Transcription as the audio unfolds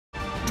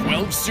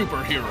12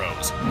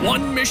 superheroes,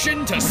 one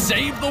mission to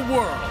save the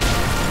world.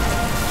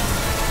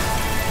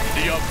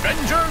 The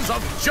Avengers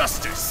of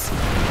Justice.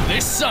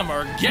 This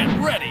summer, get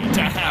ready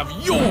to have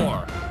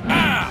your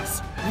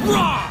ass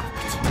rocked!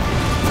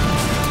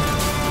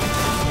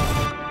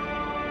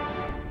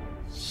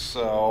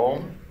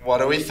 So, what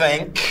do we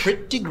think?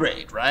 Pretty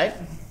great, right?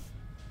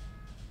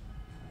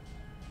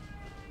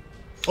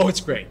 Oh,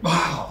 it's great.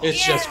 Wow.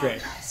 It's just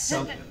great.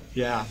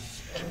 Yeah.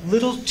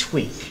 Little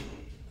tweak.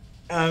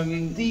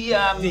 The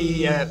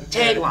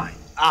Tagline.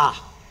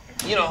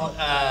 You know,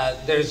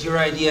 there's your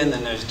idea and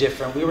then there's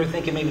different. We were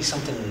thinking maybe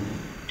something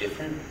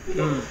different.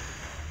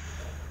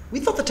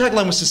 We thought the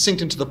tagline was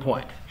succinct and to the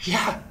point.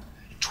 Yeah.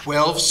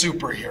 12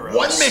 superheroes.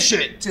 One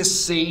mission to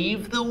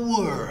save the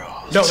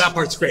world. No, that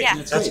part's great. Yeah.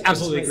 That's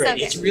absolutely great. So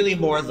good. It's really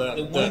more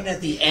the one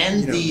at the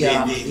end,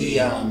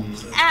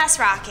 Ass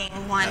rocking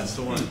one. That's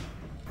the one.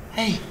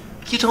 Hey,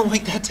 you don't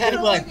like that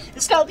tagline?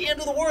 It's not the end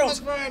of the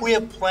world. We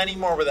have plenty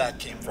more where that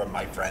came from,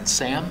 my friend.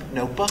 Sam,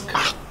 notebook?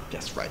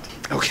 Yes, right.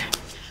 Okay.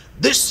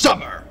 This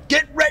summer,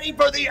 get ready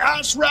for the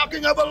ass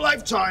rocking of a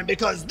lifetime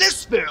because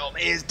this film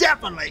is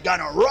definitely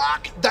gonna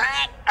rock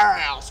that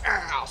ass.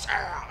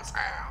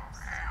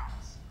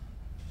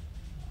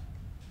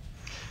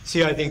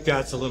 See, I think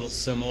that's a little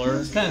similar.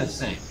 It's kind of the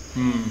same.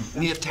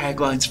 We have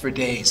taglines for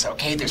days,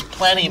 okay? There's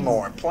plenty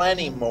more,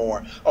 plenty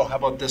more. Oh, how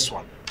about this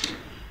one?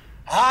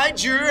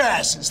 Hide your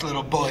asses,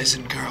 little boys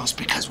and girls,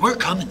 because we're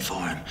coming for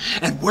them,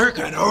 and we're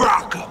gonna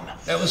rock them.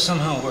 That was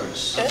somehow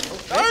worse. All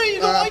right, you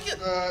don't like it?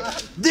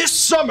 This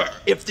summer,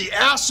 if the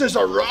asses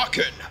are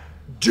rocking,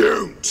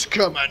 don't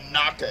come a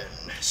knocking.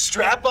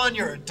 Strap on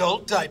your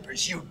adult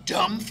diapers, you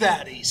dumb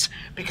fatties,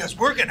 because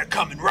we're gonna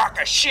come and rock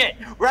a shit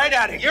right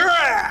out of your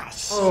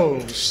ass. Oh,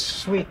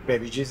 sweet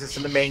baby Jesus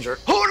in the manger.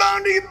 Hold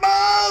on to your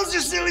balls, you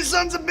silly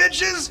sons of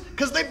bitches,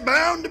 because they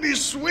bound to be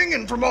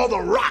swinging from all the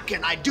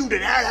rocking I do to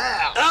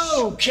that ass.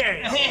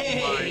 Okay. Oh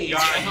my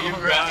God,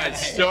 you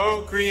guys,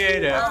 so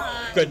creative.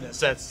 Goodness,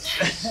 that's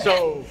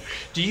so.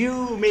 Do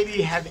you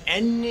maybe have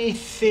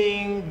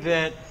anything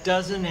that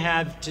doesn't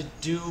have to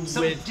do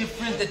Something with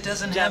different that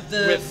doesn't have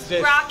the... with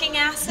this? Rocking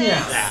asses.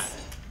 Yeah. That.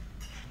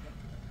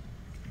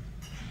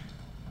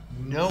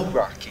 No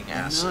rocking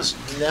asses.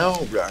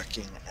 No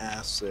rocking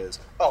asses.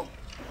 Oh,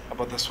 how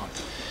about this one?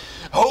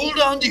 Hold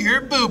on to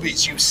your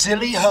boobies, you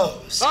silly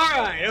hoes. All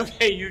right,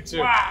 okay, you two.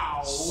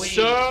 Wow.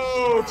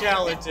 So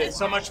talented,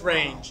 so much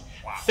range.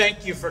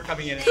 Thank you for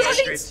coming in. It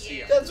was great to see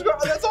you. That's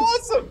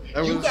awesome.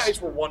 You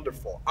guys were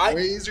wonderful.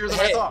 Way easier than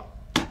I thought.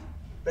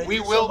 We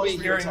will be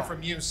hearing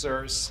from you,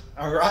 sirs.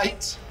 All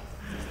right?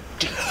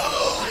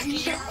 I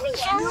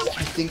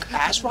think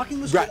ass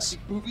rocking was right.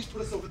 Movies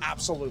put us over.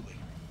 Absolutely.